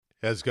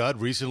Has God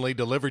recently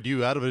delivered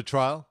you out of a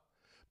trial?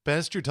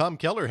 Pastor Tom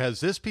Keller has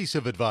this piece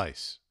of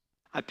advice.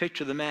 I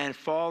picture the man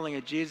falling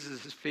at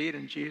Jesus' feet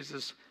and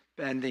Jesus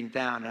bending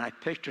down. And I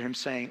picture him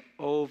saying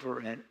over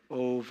and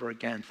over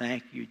again,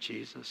 "Thank you,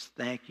 Jesus.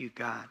 Thank you,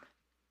 God."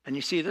 And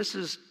you see, this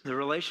is the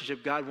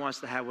relationship God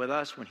wants to have with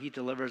us when he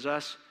delivers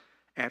us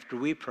after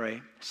we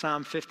pray.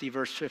 Psalm 50,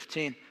 verse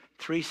 15,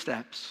 3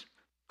 steps.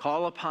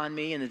 Call upon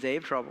me in the day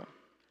of trouble.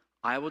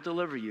 I will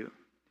deliver you,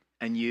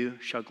 and you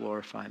shall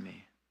glorify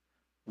me.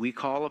 We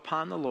call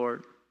upon the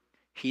Lord.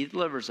 He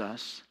delivers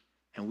us,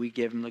 and we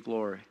give him the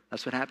glory.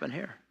 That's what happened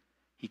here.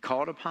 He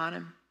called upon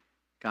him.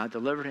 God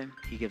delivered him.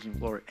 He gives him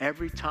glory.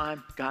 Every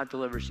time God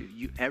delivers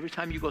you, every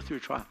time you go through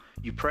a trial,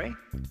 you pray,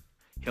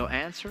 he'll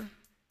answer,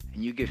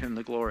 and you give him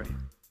the glory.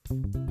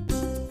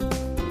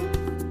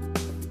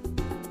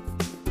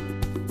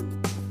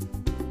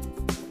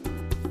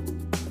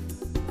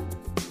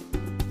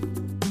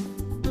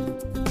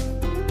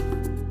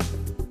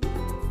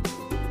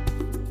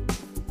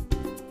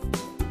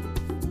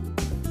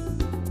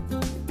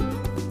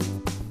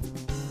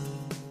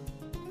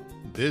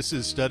 This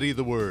is Study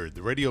the Word,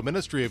 the radio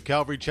ministry of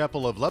Calvary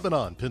Chapel of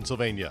Lebanon,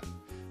 Pennsylvania.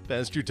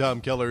 Pastor Tom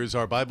Keller is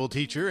our Bible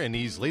teacher, and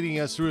he's leading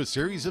us through a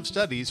series of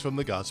studies from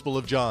the Gospel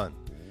of John.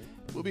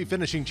 We'll be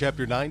finishing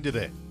chapter 9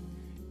 today.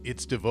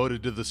 It's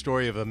devoted to the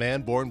story of a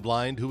man born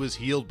blind who was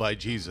healed by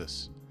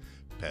Jesus.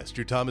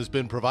 Pastor Tom has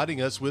been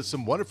providing us with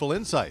some wonderful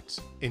insights,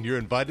 and you're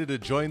invited to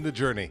join the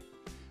journey.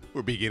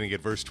 We're beginning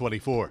at verse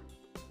 24.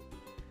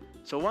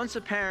 So once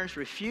the parents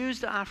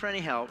refused to offer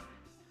any help,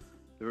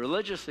 the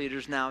religious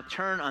leaders now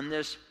turn on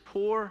this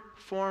poor,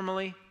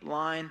 formerly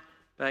blind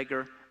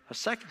beggar a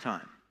second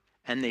time.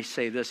 And they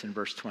say this in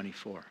verse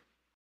 24.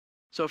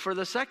 So for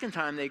the second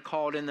time, they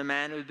called in the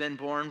man who had been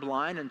born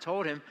blind and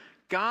told him,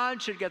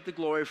 God should get the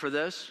glory for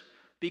this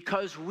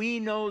because we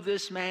know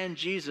this man,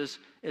 Jesus,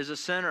 is a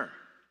sinner.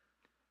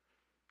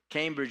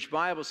 Cambridge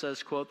Bible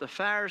says, quote, the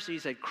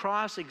Pharisees had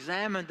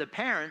cross-examined the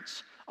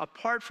parents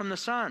apart from the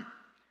son.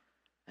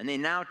 And they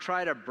now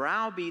try to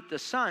browbeat the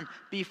son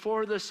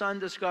before the son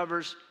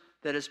discovers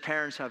that his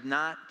parents have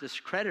not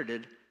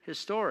discredited his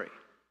story.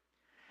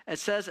 It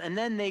says, and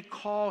then they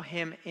call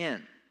him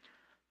in.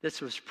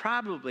 This was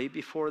probably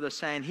before the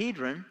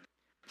Sanhedrin,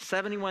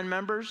 71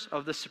 members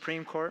of the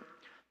Supreme Court.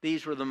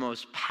 These were the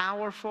most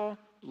powerful,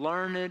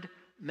 learned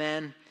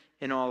men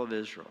in all of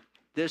Israel.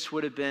 This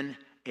would have been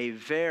a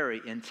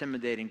very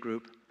intimidating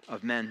group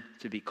of men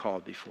to be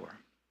called before.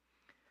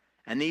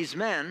 And these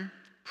men,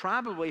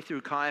 probably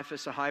through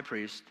Caiaphas the high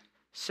priest,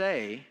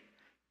 say,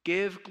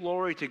 give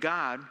glory to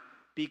God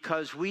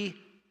because we,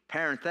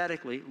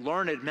 parenthetically,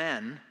 learned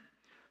men,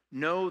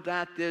 know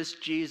that this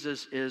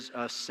Jesus is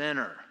a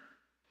sinner.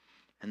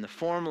 And the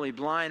formerly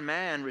blind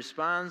man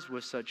responds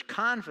with such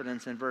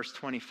confidence in verse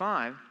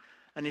 25,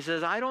 and he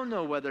says, I don't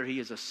know whether he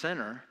is a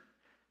sinner.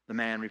 The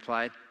man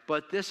replied,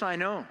 but this I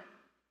know,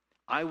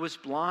 I was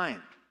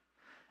blind,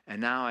 and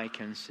now I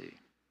can see.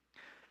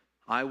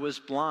 I was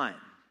blind,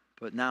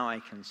 but now I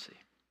can see.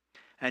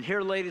 And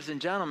here, ladies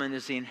and gentlemen,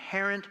 is the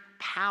inherent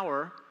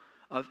power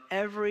of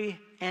every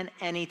and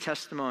any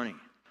testimony.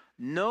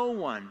 No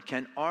one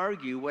can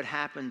argue what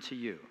happened to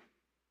you.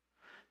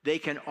 They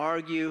can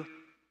argue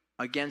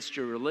against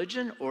your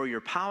religion or your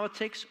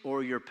politics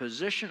or your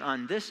position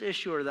on this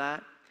issue or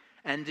that,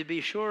 and to be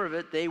sure of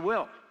it, they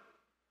will.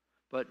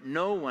 But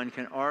no one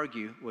can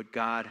argue what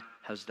God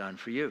has done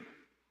for you.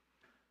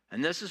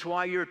 And this is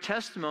why your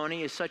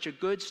testimony is such a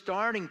good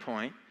starting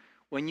point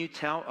when you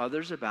tell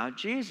others about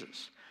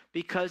Jesus.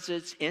 Because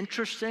it's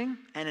interesting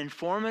and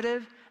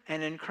informative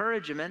and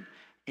encouraging,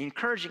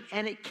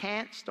 and it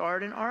can't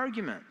start an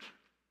argument.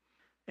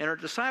 In our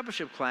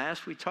discipleship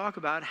class, we talk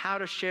about how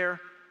to share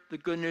the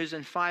good news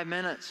in 5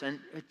 minutes, and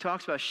it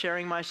talks about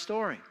sharing my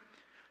story.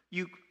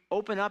 You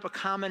open up a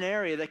common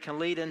area that can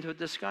lead into a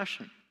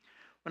discussion.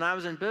 When I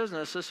was in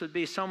business, this would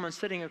be someone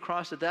sitting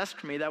across the desk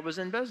from me that was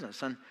in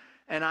business, and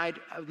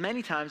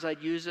many times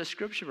I'd use this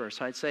scripture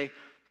verse. I'd say,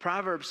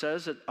 Proverbs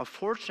says that a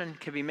fortune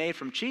can be made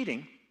from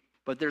cheating,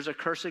 but there's a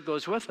curse that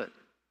goes with it.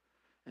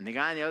 And the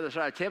guy on the other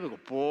side of the table goes,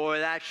 boy,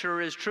 that sure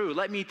is true.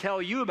 Let me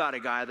tell you about a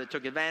guy that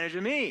took advantage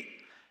of me.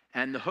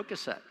 And the hook is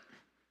set.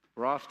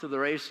 We're off to the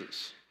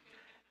races.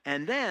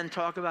 And then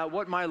talk about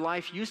what my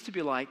life used to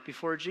be like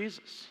before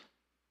Jesus.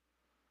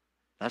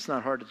 That's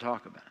not hard to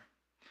talk about.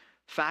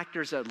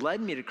 Factors that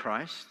led me to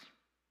Christ.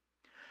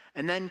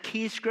 And then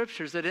key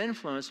scriptures that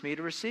influenced me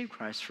to receive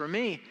Christ. For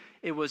me,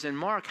 it was in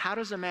Mark, how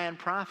does a man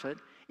profit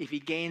if he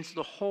gains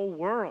the whole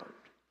world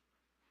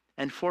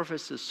and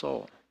forfeits his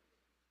soul?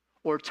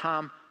 Or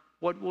Tom,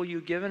 what will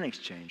you give in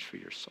exchange for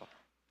your soul?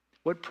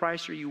 What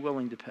price are you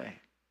willing to pay?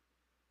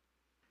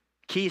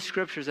 Key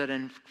scriptures that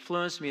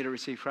influenced me to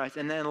receive Christ.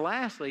 And then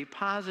lastly,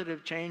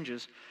 positive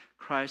changes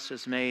Christ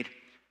has made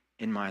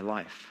in my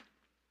life.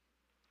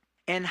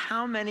 And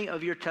how many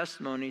of your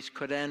testimonies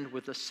could end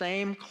with the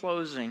same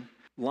closing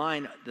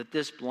line that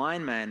this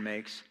blind man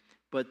makes?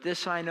 But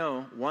this I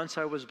know, once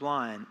I was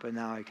blind, but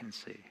now I can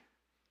see. Do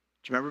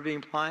you remember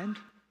being blind?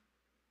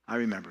 I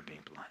remember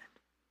being blind.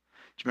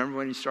 Do you remember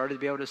when you started to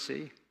be able to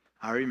see?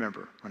 I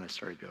remember when I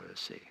started to be able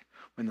to see.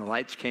 When the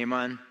lights came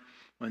on,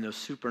 when those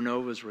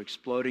supernovas were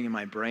exploding in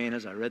my brain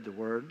as I read the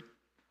Word,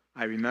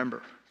 I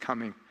remember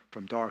coming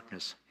from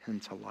darkness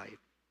into light.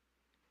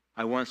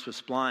 I once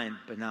was blind,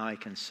 but now I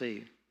can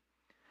see.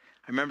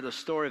 I remember the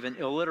story of an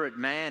illiterate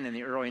man in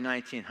the early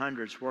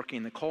 1900s working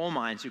in the coal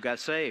mines who got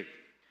saved.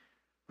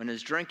 When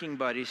his drinking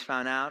buddies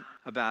found out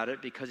about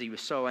it because he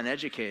was so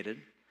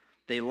uneducated,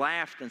 they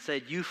laughed and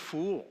said, "You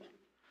fool.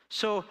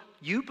 So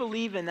you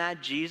believe in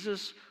that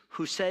Jesus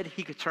who said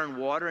he could turn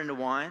water into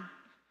wine?"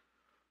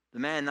 The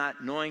man,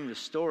 not knowing the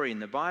story in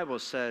the Bible,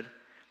 said,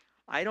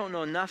 "I don't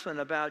know nothing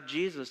about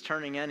Jesus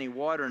turning any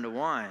water into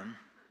wine,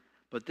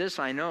 but this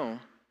I know,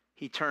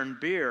 he turned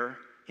beer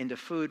into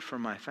food for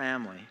my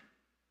family."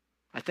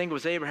 I think it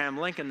was Abraham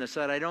Lincoln that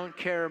said, "I don't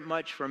care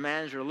much for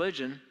man's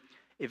religion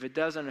if it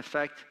doesn't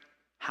affect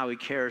how he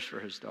cares for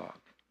his dog."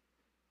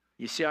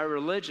 You see, our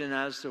religion,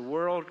 as the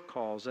world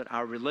calls it,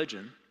 our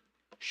religion,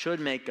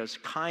 should make us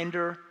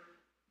kinder,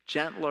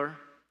 gentler,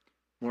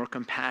 more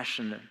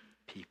compassionate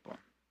people.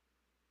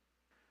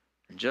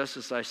 And just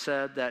as I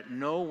said that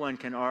no one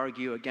can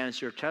argue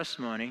against your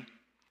testimony,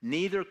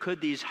 neither could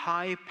these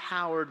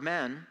high-powered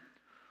men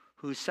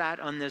who sat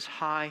on this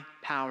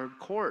high-powered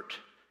court.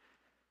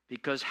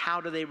 Because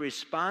how do they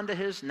respond to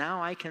his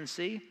 "now I can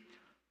see"?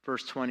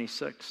 Verse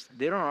 26.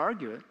 They don't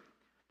argue it.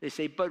 They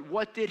say, "But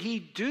what did he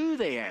do?"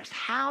 they asked.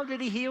 "How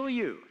did he heal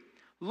you?"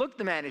 Look,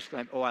 the man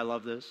exclaimed. Oh, I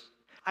love this.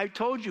 "I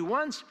told you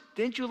once.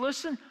 Didn't you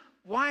listen?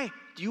 Why?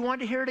 Do you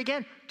want to hear it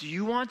again? Do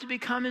you want to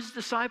become his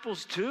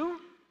disciples too?"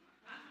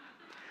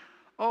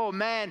 Oh,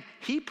 man,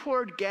 he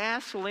poured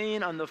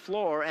gasoline on the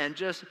floor and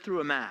just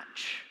threw a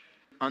match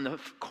on the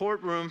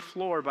courtroom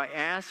floor by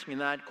asking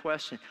that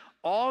question.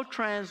 All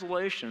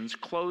translations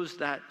close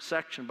that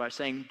section by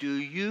saying, "Do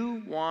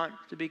you want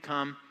to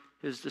become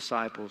his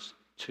disciples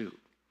too?"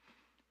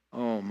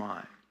 Oh,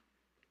 my.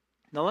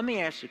 Now, let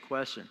me ask you a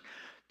question.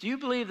 Do you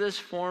believe this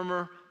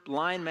former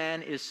blind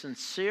man is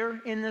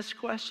sincere in this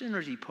question, or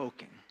is he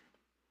poking?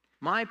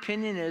 My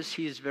opinion is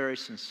he is very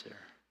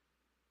sincere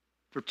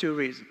for two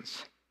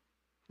reasons.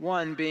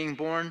 One, being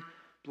born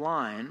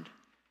blind,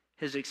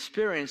 his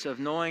experience of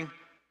knowing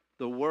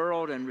the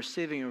world and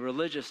receiving a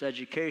religious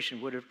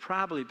education would have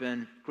probably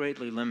been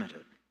greatly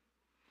limited.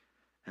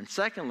 And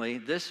secondly,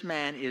 this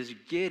man is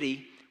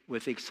giddy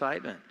with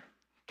excitement.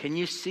 Can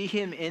you see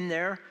him in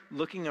there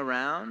looking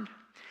around?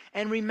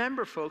 And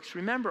remember, folks,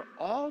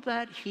 all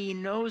that he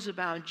knows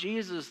about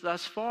Jesus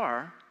thus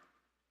far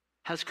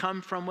has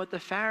come from what the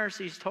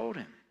Pharisees told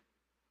him.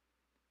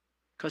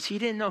 Because he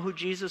didn't know who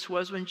Jesus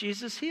was when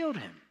Jesus healed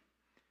him.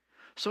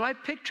 So I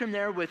picture him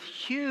there with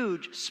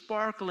huge,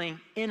 sparkling,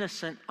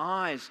 innocent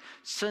eyes,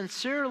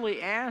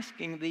 sincerely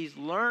asking these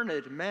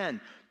learned men,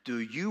 "Do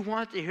you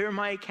want to hear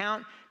my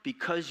account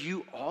because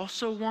you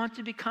also want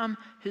to become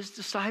his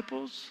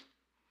disciples?"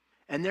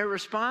 And their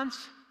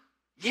response,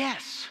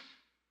 "Yes."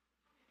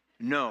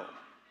 No.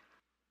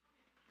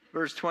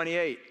 Verse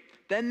 28,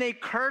 then they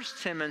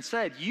cursed him and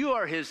said, "You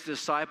are his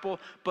disciple,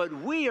 but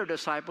we are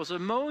disciples of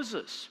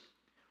Moses.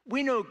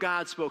 We know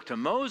God spoke to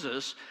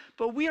Moses,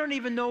 but we don't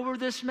even know where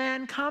this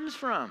man comes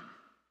from."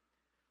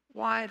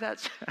 Why,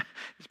 this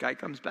guy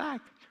comes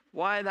back.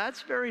 "Why,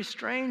 that's very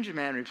strange," the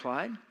man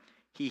replied.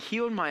 "He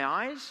healed my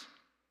eyes,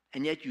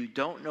 and yet you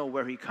don't know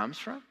where he comes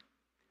from?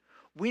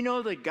 We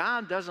know that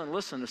God doesn't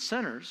listen to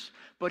sinners,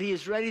 but he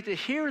is ready to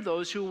hear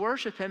those who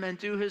worship him and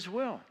do his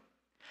will.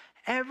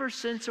 Ever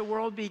since the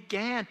world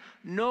began,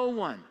 no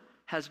one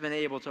has been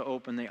able to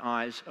open the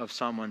eyes of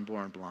someone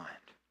born blind.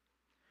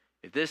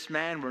 If this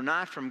man were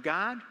not from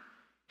God,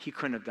 he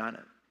couldn't have done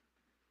it."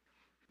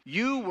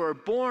 "You were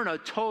born a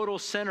total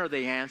sinner,"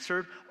 they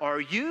answered. "Are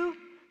you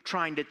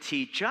trying to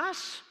teach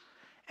us?"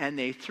 And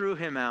they threw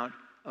him out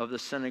of the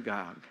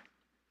synagogue.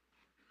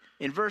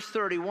 In verse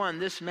 31,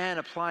 this man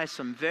applies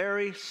some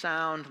very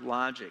sound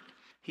logic.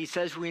 He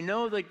says, "We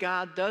know that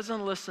God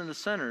doesn't listen to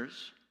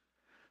sinners,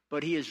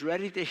 but he is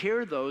ready to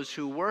hear those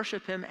who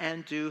worship him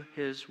and do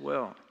his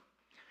will."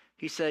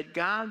 He said,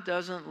 God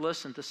doesn't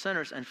listen to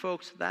sinners. And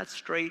folks, that's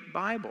straight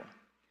Bible.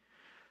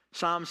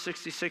 Psalm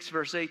 66,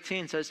 verse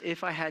 18 says,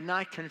 "If I had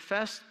not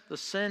confessed the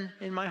sin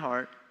in my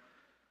heart,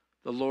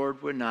 the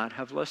Lord would not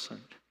have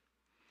listened."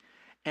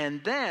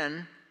 And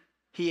then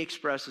he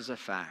expresses a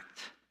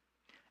fact,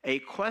 a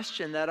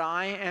question that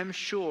I am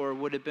sure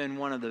would have been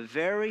one of the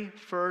very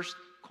first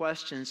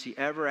questions he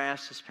ever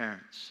asked his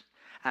parents.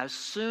 As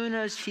soon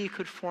as he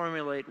could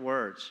formulate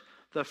words,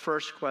 the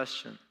first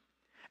question,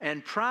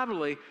 and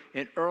probably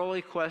an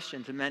early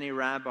question to many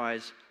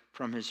rabbis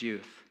from his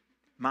youth.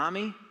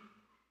 "Mommy,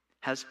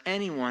 has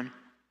anyone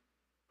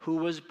who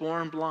was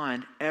born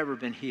blind ever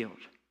been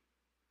healed?"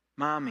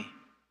 "Mommy,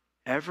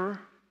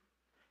 ever?"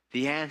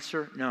 The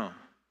answer, no.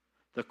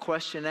 The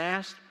question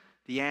asked,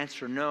 the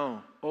answer,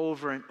 no.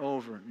 Over and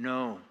over,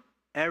 no.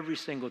 Every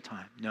single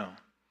time, no.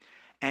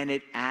 And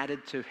it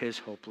added to his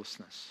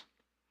hopelessness.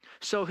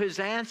 So his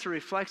answer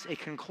reflects a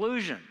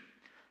conclusion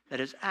that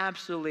is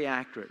absolutely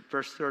accurate.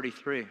 Verse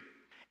 33,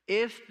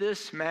 if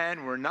this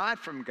man were not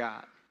from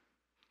God,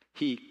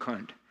 he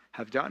couldn't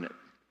have done it.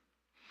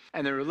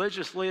 And the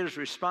religious leaders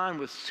respond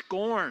with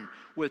scorn,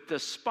 with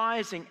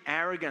despising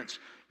arrogance.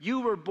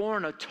 You were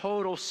born a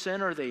total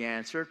sinner, they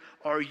answered.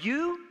 Are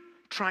you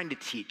trying to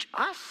teach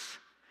us?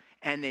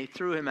 And they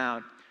threw him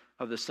out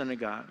of the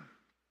synagogue.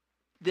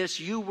 This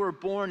 "you were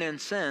born in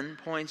sin"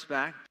 points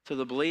back to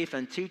the belief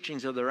and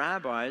teachings of the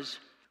rabbis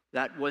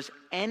that was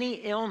any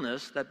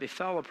illness that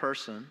befell a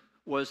person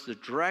was the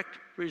direct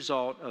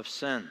result of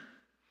sin.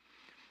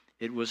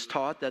 It was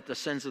taught that the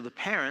sins of the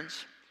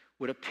parents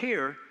would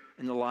appear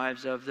in the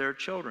lives of their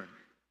children.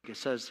 It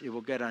says it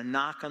will get a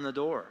knock on the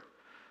door.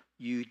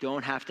 You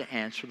don't have to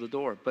answer the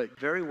door, but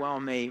very well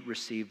may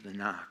receive the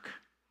knock.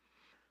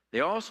 They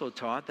also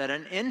taught that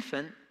an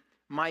infant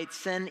might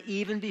sin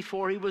even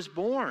before he was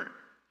born.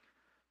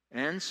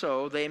 And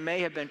so they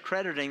may have been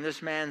crediting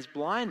this man's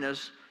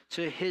blindness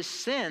to his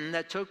sin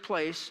that took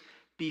place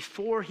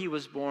before he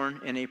was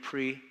born in a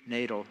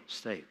prenatal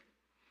state.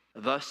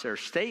 Thus their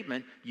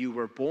statement, "You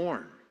were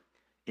born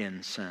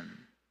in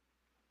sin."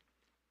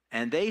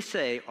 And they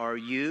say, "Are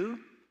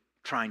you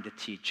trying to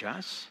teach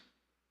us?"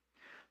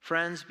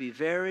 Friends, be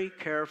very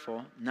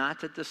careful not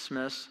to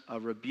dismiss a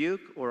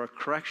rebuke or a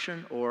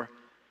correction or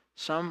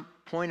some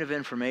point of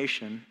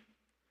information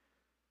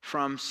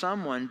from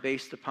someone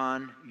based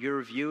upon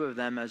your view of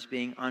them as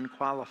being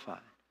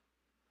unqualified.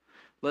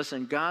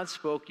 Listen, God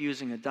spoke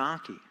using a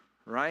donkey,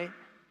 right?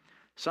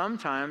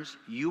 Sometimes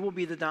you will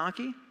be the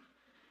donkey.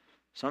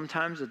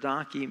 Sometimes the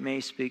donkey may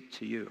speak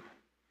to you.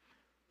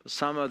 But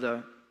some of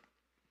the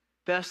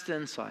best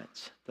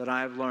insights that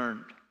I've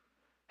learned,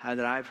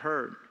 that I've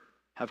heard,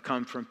 have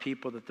come from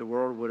people that the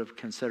world would have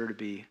considered to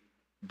be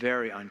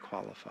very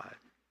unqualified.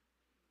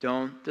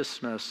 Don't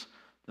dismiss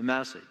the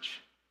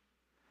message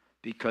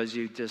because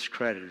you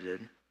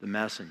discredited the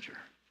messenger.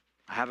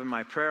 I have in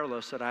my prayer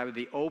list that I would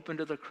be open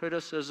to the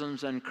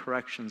criticisms and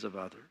corrections of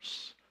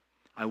others.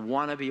 I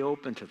want to be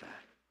open to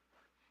that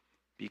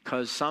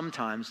because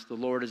sometimes the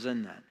Lord is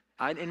in that.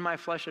 In my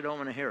flesh, I don't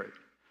want to hear it.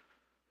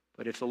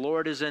 But if the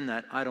Lord is in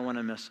that, I don't want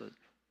to miss it.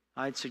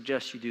 I'd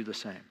suggest you do the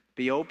same.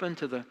 Be open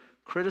to the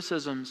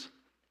criticisms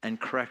and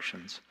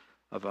corrections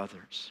of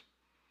others.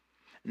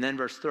 And then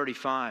verse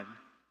 35.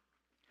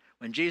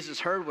 When Jesus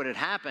heard what had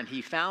happened,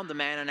 he found the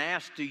man and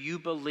asked, "Do you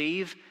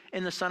believe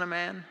in the Son of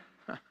Man?"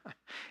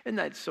 Isn't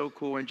that so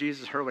cool? When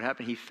Jesus heard what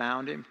happened, he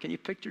found him. Can you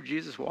picture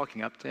Jesus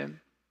walking up to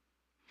him?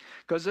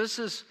 Because this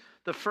is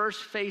the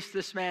first face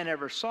this man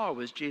ever saw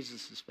was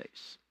Jesus'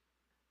 face.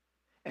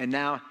 And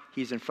now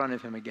he's in front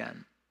of him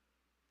again.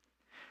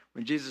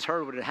 When Jesus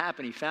heard what had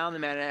happened, he found the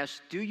man and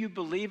asked, "Do you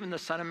believe in the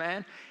Son of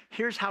Man?"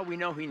 Here's how we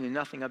know he knew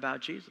nothing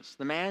about Jesus.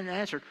 The man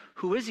answered,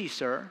 "Who is he,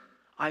 sir?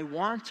 I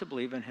want to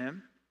believe in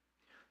him."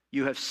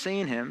 "You have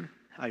seen him."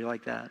 How do you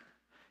like that?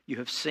 "You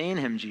have seen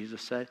him,"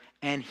 Jesus said,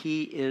 "and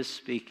he is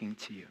speaking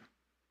to you."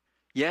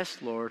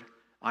 "Yes, Lord,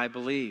 I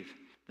believe,"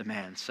 the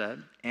man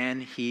said,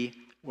 and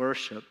he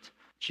worshiped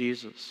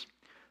Jesus.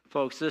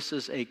 Folks, this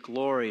is a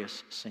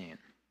glorious scene.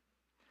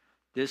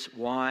 This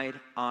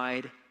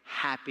wide-eyed,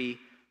 happy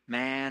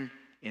man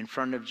in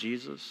front of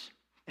Jesus,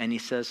 and he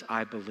says,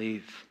 "I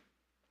believe."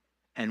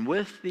 And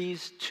with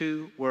these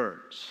two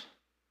words,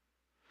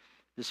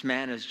 this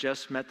man has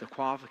just met the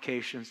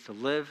qualifications to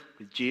live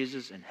with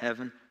Jesus in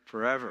heaven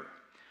forever.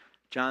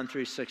 John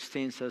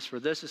 3:16 says, "For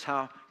this is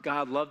how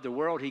God loved the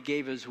world. He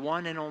gave his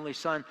one and only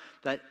Son,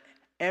 that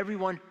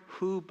everyone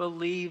who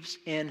believes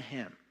in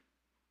him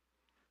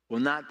will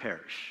not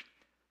perish,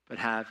 but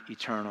have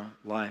eternal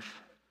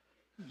life."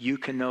 You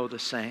can know the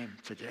same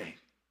today.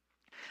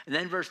 And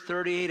then verse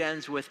 38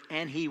 ends with,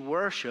 "And he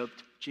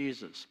worshiped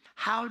Jesus."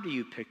 How do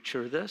you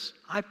picture this?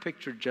 I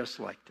picture just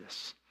like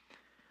this.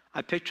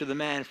 I picture the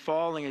man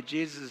falling at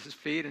Jesus'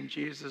 feet and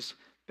Jesus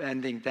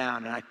bending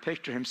down. And I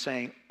picture him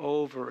saying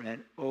over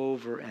and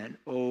over and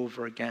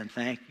over again,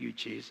 "Thank you,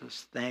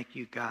 Jesus. Thank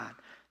you, God.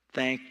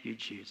 Thank you,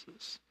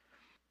 Jesus.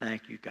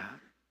 Thank you, God."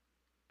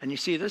 And you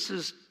see, this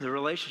is the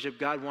relationship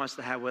God wants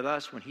to have with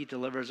us when he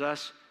delivers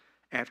us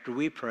after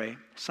we pray.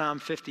 Psalm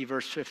 50,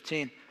 verse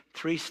 15,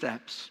 3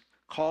 steps.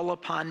 Call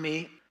upon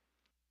me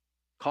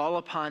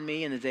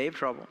in the day of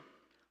trouble.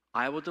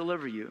 I will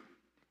deliver you,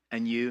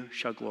 and you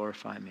shall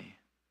glorify me.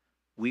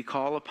 We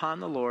call upon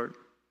the Lord,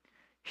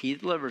 he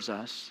delivers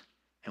us,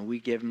 and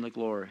we give him the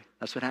glory.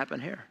 That's what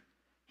happened here.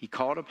 He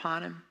called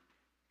upon him,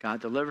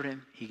 God delivered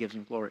him, he gives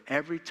him glory.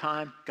 Every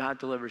time God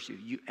delivers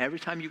you, every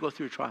time you go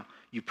through a trial,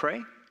 you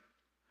pray,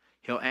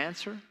 he'll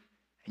answer,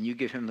 and you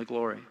give him the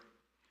glory.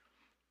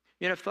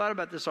 You know, I've thought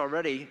about this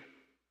already.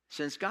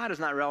 Since God is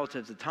not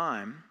relative to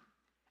time,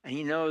 and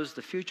he knows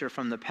the future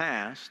from the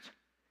past,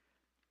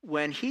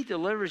 when he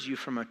delivers you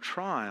from a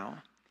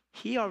trial,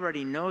 he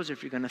already knows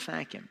if you're going to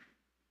thank him.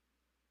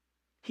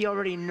 He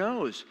already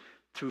knows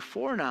through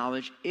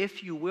foreknowledge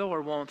if you will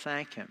or won't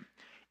thank him.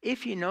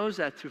 If he knows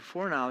that through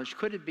foreknowledge,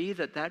 could it be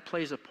that that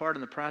plays a part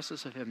in the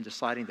process of him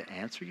deciding to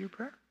answer your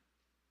prayer?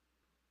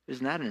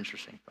 Isn't that an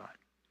interesting thought?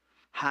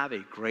 Have a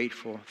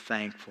grateful,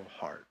 thankful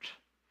heart.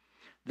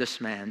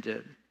 This man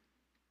did.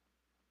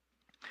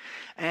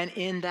 And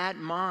in that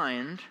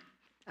mind,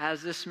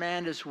 as this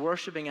man is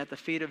worshiping at the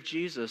feet of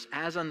Jesus,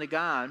 as unto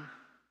God,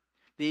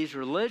 these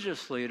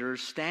religious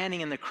leaders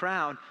standing in the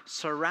crowd,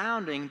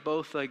 surrounding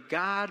both the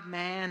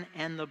God-man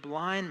and the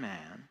blind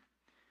man.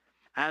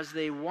 As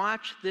they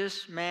watch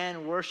this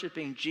man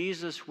worshiping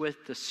Jesus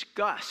with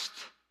disgust,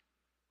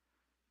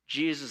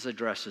 Jesus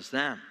addresses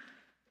them.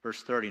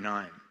 Verse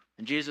 39.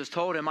 And Jesus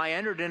told him, I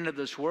entered into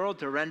this world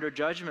to render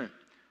judgment,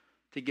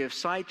 to give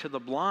sight to the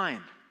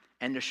blind,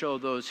 and to show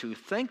those who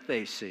think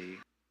they see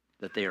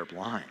that they are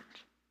blind.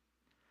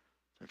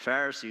 The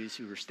Pharisees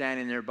who were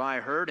standing nearby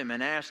heard him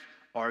and asked,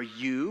 are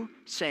you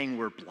saying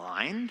we're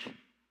blind?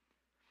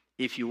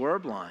 If you were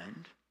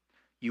blind,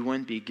 you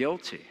wouldn't be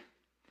guilty.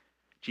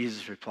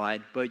 Jesus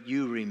replied, but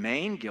you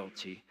remain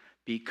guilty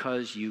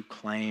because you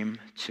claim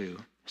to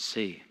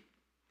see.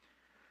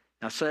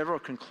 Now, several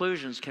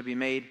conclusions can be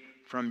made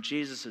from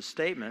Jesus'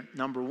 statement.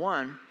 Number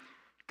one,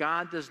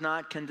 God does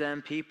not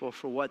condemn people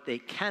for what they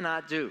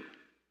cannot do.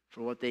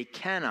 For what they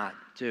cannot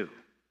do.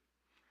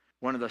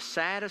 One of the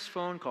saddest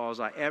phone calls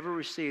I ever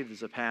received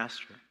as a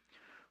pastor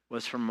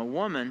was from a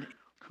woman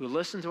who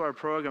listened to our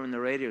program in the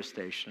radio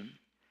station,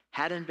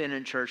 hadn't been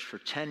in church for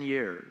 10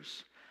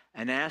 years,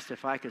 and asked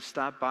if I could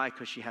stop by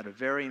because she had a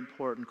very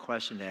important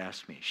question to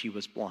ask me. She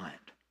was blind.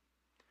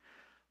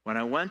 When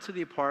I went to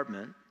the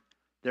apartment,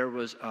 there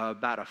was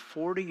about a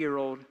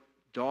 40-year-old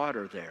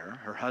daughter there,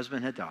 her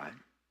husband had died,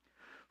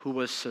 who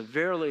was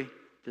severely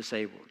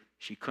disabled.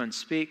 She couldn't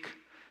speak,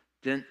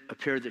 didn't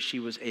appear that she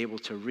was able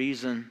to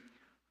reason,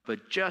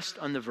 but just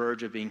on the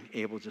verge of being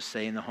able to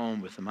stay in the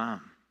home with the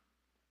mom.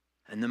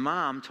 And the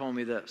mom told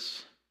me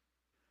this.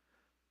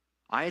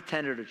 I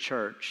attended a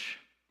church,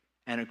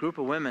 and a group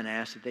of women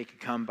asked if they could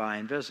come by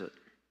and visit.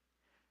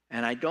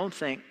 And I don't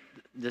think,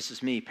 this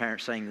is me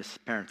saying this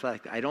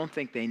parenthetically, I don't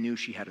think they knew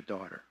she had a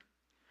daughter.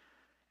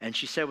 And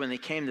she said when they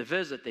came to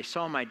visit, they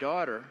saw my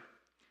daughter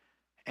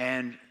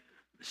and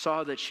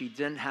saw that she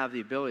didn't have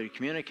the ability to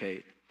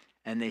communicate.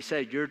 And they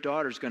said, your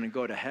daughter's going to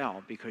go to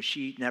hell because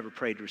she never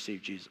prayed to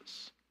receive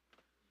Jesus.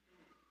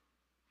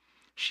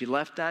 She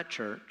left that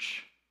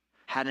church,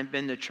 hadn't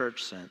been to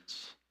church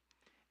since,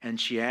 and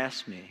she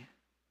asked me,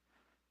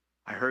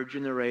 I heard you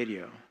in the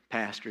radio,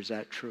 Pastor, is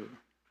that true?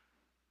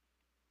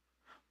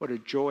 What a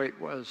joy it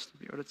was to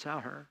be able to tell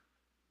her.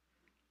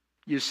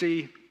 You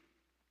see,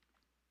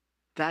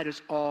 that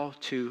is all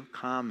too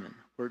common,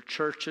 where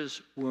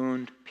churches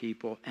wound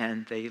people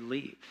and they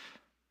leave.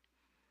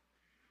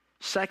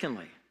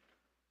 Secondly,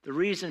 the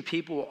reason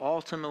people will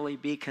ultimately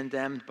be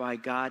condemned by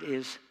God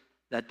is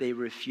that they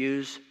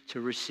refuse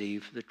to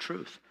receive the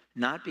truth,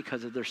 not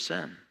because of their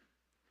sin.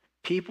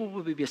 People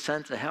will be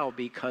sent to hell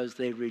because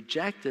they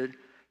rejected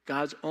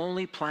God's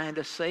only plan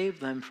to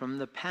save them from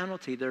the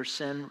penalty their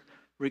sin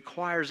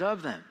requires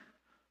of them.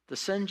 The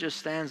sin just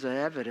stands as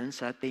evidence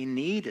that they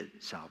needed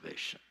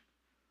salvation.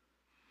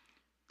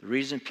 The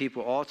reason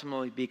people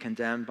ultimately be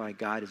condemned by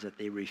God is that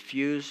they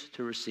refuse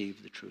to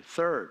receive the truth.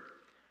 Third,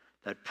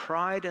 that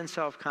pride and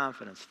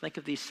self-confidence, think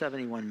of these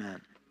 71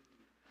 men,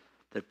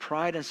 that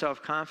pride and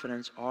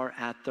self-confidence are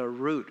at the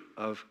root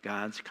of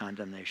God's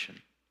condemnation.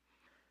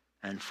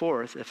 And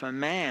fourth, if a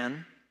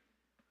man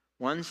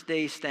one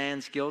day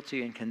stands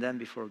guilty and condemned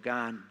before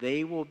God,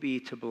 they will be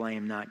to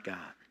blame, not God.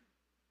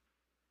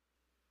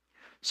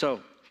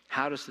 So,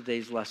 how does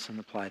today's lesson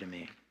apply to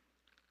me?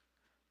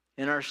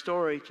 In our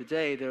story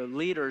today, their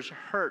leaders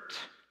hurt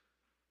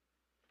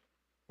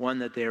one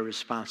that they are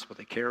responsible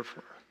to care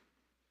for.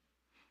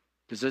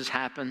 Does this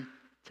happen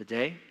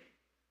today?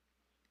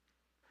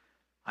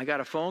 I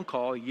got a phone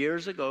call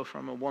years ago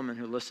from a woman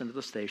who listened to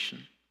the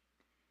station,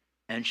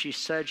 and she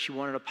said she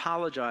wanted to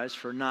apologize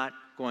for not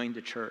going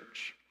to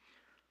church.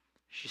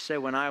 She said,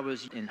 when I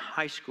was in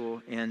high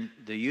school in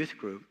the youth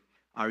group,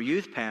 our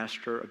youth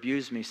pastor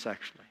abused me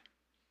sexually.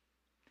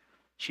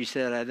 She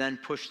said, I then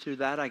pushed through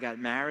that. I got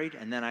married,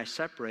 and then I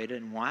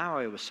separated. And while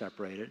I was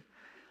separated,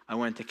 I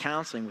went to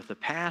counseling with a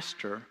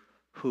pastor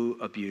who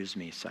abused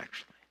me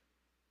sexually.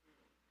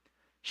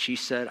 She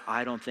said,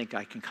 I don't think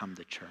I can come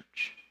to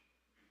church.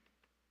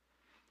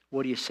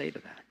 What do you say to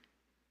that?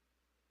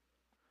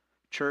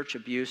 Church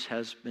abuse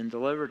has been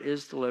delivered,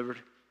 is delivered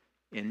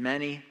in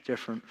many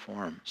different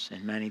forms,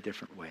 in many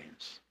different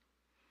ways.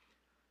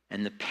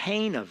 And the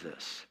pain of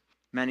this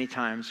many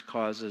times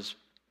causes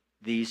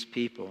these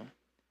people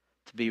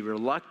to be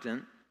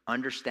reluctant,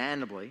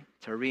 understandably,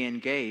 to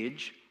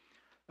re-engage,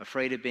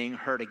 afraid of being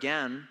hurt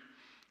again,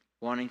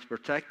 wanting to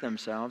protect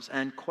themselves,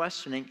 and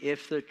questioning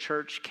if the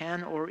church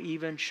can or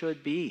even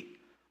should be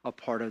a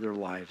part of their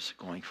lives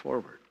going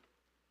forward.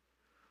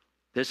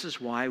 This is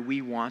why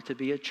we want to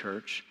be a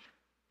church,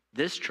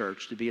 this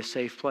church to be a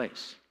safe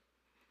place,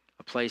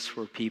 a place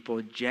where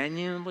people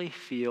genuinely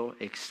feel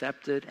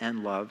accepted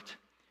and loved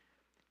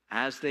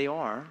as they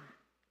are,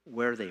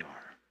 where they are.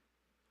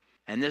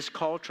 And this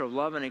culture of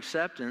love and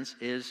acceptance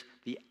is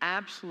the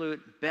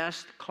absolute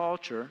best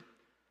culture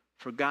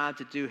for God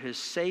to do his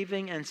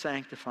saving and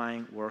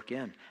sanctifying work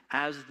in.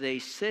 As they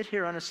sit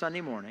here on a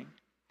Sunday morning,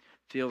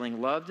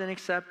 feeling loved and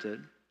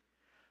accepted,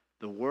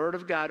 the Word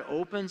of God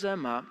opens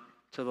them up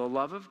to the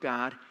love of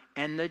God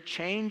and the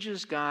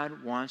changes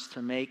God wants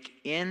to make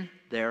in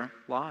their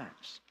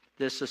lives.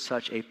 this is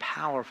such a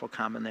powerful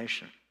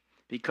combination.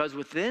 Because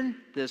within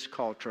this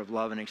culture of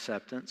love and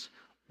acceptance,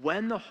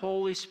 when the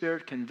Holy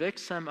Spirit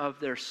convicts them of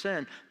their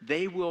sin,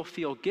 they will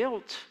feel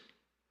guilt.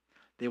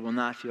 They will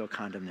not feel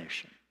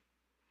condemnation.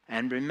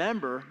 And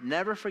remember,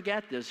 never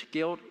forget this,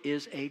 guilt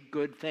is a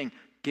good thing.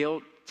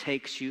 Guilt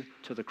takes you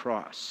to the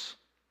cross.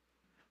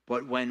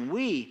 But when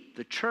we,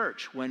 the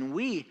church, when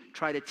we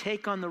try to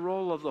take on the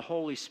role of the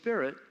Holy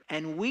Spirit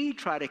and we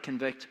try to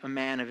convict a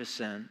man of his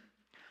sin,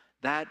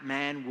 that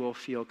man will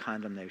feel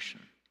condemnation.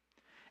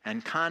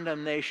 And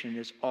condemnation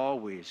is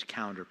always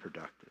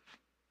counterproductive.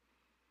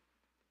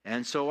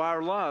 And so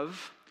our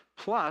love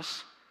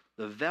plus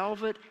the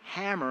velvet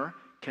hammer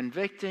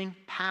convicting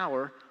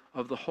power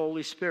of the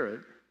Holy Spirit,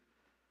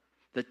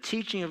 the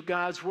teaching of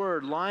God's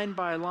word line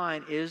by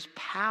line, is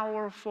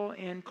powerful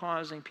in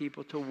causing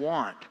people to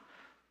want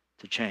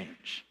to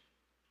change.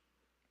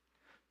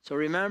 So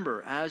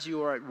remember, as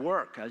you are at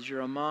work, as you're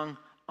among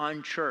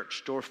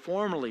unchurched or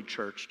formerly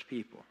churched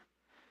people,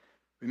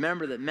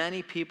 remember that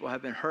many people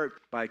have been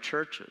hurt by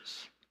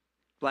churches,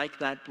 like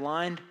that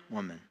blind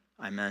woman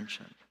I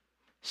mentioned.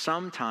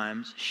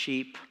 Sometimes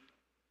sheep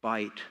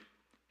bite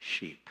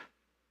sheep.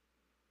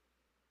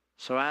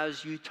 So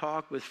as you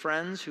talk with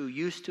friends who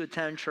used to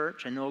attend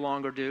church and no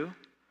longer do,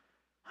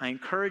 I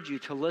encourage you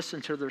to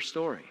listen to their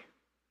story.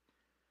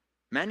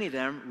 Many of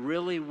them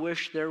really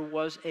wish there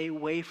was a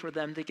way for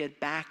them to get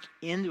back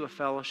into a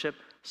fellowship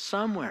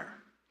somewhere,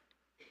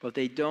 but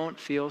they don't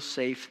feel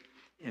safe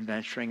in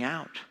venturing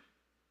out.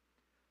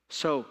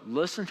 So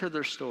listen to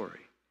their story,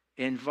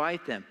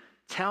 invite them,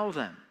 tell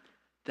them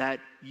that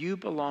you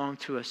belong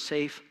to a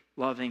safe,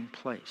 loving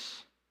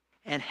place,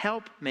 and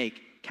help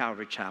make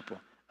Calvary Chapel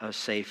a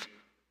safe,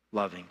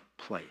 loving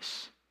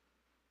place.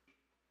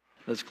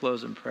 Let's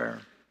close in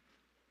prayer.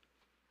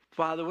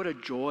 Father, what a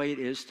joy it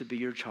is to be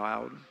your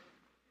child.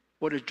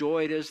 What a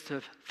joy it is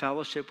to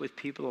fellowship with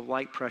people of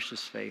like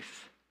precious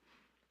faith.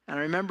 And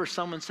I remember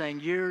someone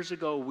saying years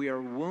ago, we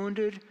are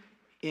wounded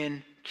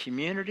in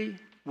community,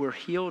 we're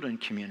healed in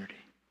community.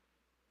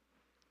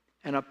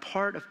 And a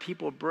part of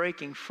people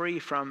breaking free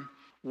from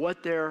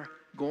what they're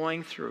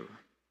going through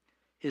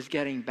is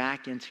getting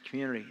back into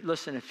community.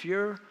 Listen, if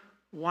you're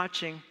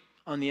watching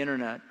on the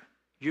internet,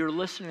 you're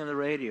listening on the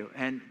radio,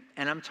 and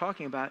I'm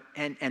talking about,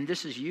 and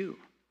this is you,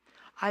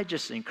 I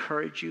just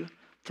encourage you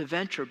to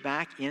venture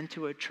back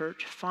into a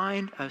church.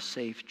 Find a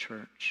safe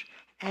church.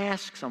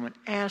 Ask someone,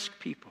 ask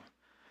people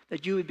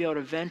that you would be able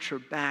to venture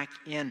back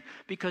in.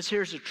 Because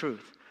here's the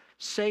truth.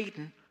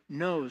 Satan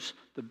knows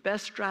the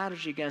best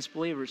strategy against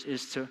believers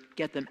is to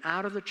get them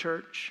out of the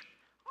church,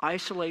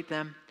 isolate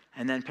them,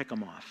 and then pick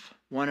them off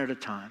one at a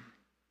time.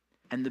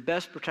 And the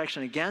best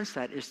protection against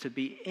that is to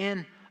be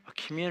in a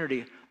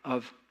community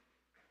of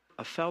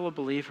fellow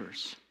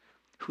believers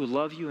who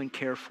love you and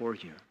care for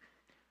you.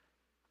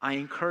 I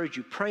encourage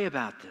you, pray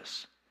about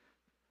this.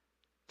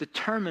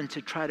 Determine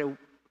to try to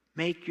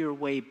make your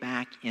way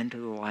back into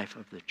the life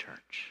of the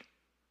church.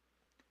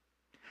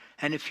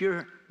 And if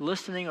you're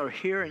listening or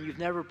here and you've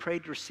never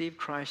prayed to receive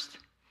Christ,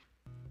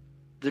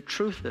 the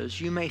truth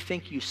is you may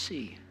think you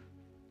see,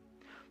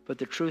 but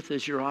the truth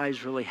is your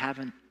eyes really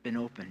haven't been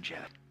opened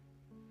yet.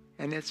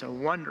 And it's a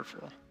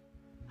wonderful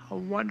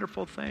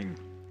thing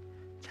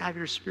to have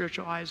your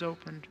spiritual eyes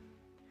opened.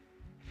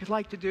 If you'd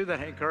like to do that,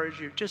 I encourage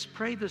you, just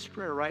pray this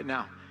prayer right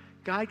now.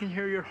 God can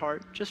hear your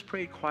heart. Just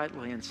pray it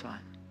quietly inside.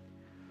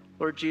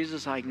 Lord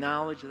Jesus, I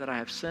acknowledge that I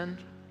have sinned.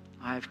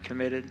 I have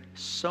committed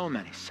so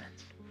many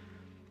sins.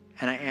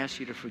 And I ask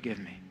you to forgive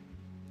me.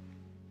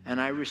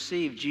 And I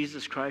receive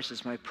Jesus Christ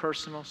as my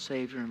personal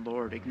Savior and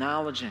Lord,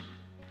 acknowledging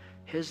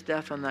his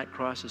death on that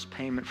cross as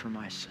payment for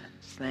my sins.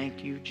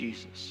 Thank you,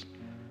 Jesus,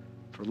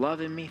 for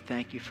loving me.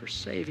 Thank you for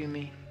saving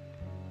me.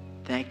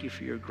 Thank you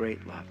for your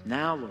great love.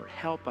 Now, Lord,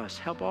 help us,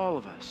 help all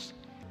of us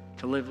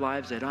to live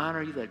lives that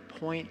honor you, that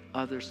point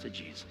others to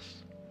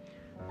Jesus.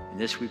 And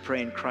this we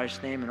pray in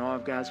Christ's name, and all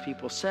of God's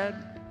people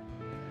said,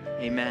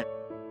 amen.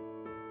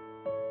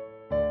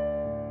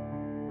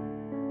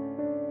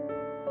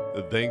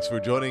 Thanks for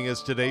joining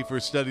us today for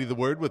Study the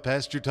Word with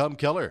Pastor Tom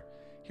Keller.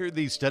 Hear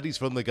these studies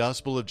from the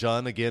Gospel of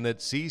John again at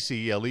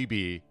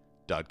ccleb.com,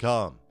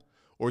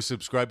 or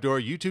subscribe to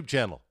our YouTube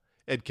channel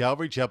at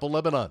Calvary Chapel,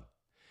 Lebanon.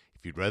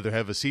 If you'd rather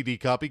have a CD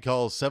copy,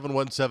 call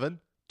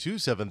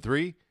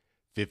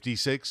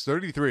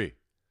 717-273-5633.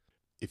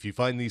 If you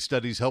find these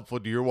studies helpful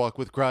to your walk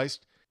with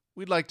Christ,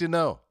 we'd like to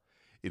know.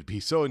 It'd be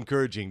so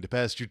encouraging to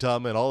Pastor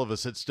Tom and all of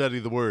us at Study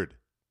the Word.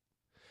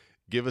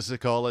 Give us a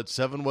call at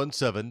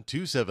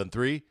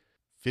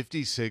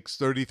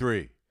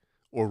 717-273-5633,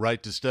 or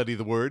write to Study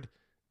the Word,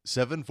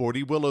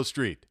 740 Willow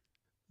Street,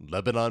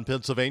 Lebanon,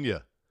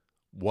 Pennsylvania,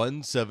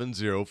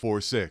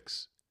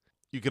 17046.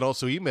 You can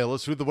also email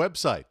us through the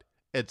website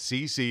at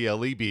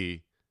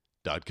ccleb.com.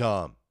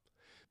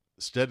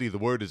 Study the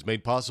Word is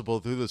made possible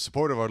through the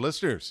support of our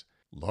listeners.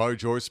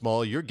 Large or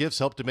small, your gifts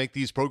help to make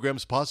these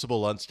programs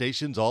possible on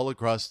stations all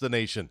across the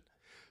nation.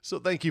 So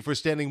thank you for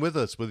standing with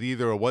us with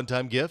either a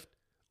one-time gift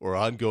or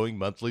ongoing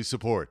monthly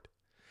support.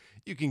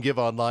 You can give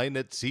online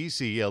at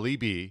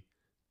ccleb.com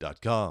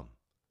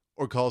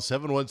or call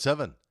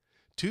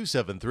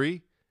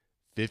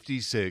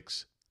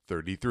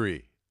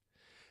 717-273-5633.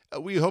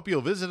 We hope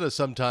you'll visit us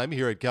sometime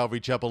here at Calvary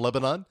Chapel,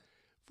 Lebanon.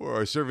 For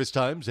our service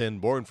times and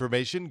more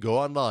information, go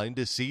online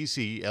to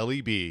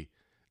ccleb.com.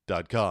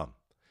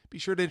 Be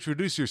sure to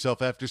introduce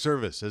yourself after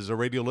service as a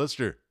radio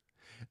listener.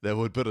 That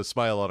would put a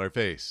smile on our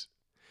face.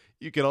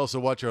 You can also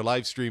watch our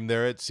live stream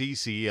there at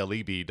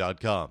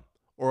ccleb.com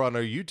or on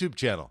our YouTube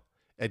channel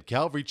at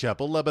Calvary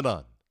Chapel,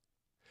 Lebanon.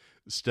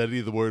 Study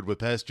the Word with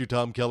Pastor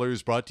Tom Keller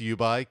is brought to you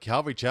by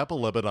Calvary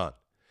Chapel, Lebanon.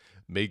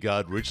 May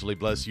God richly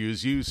bless you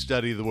as you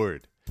study the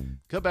Word.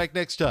 Come back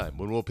next time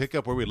when we'll pick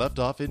up where we left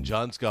off in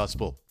John's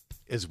Gospel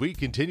as we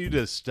continue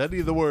to study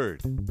the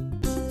Word.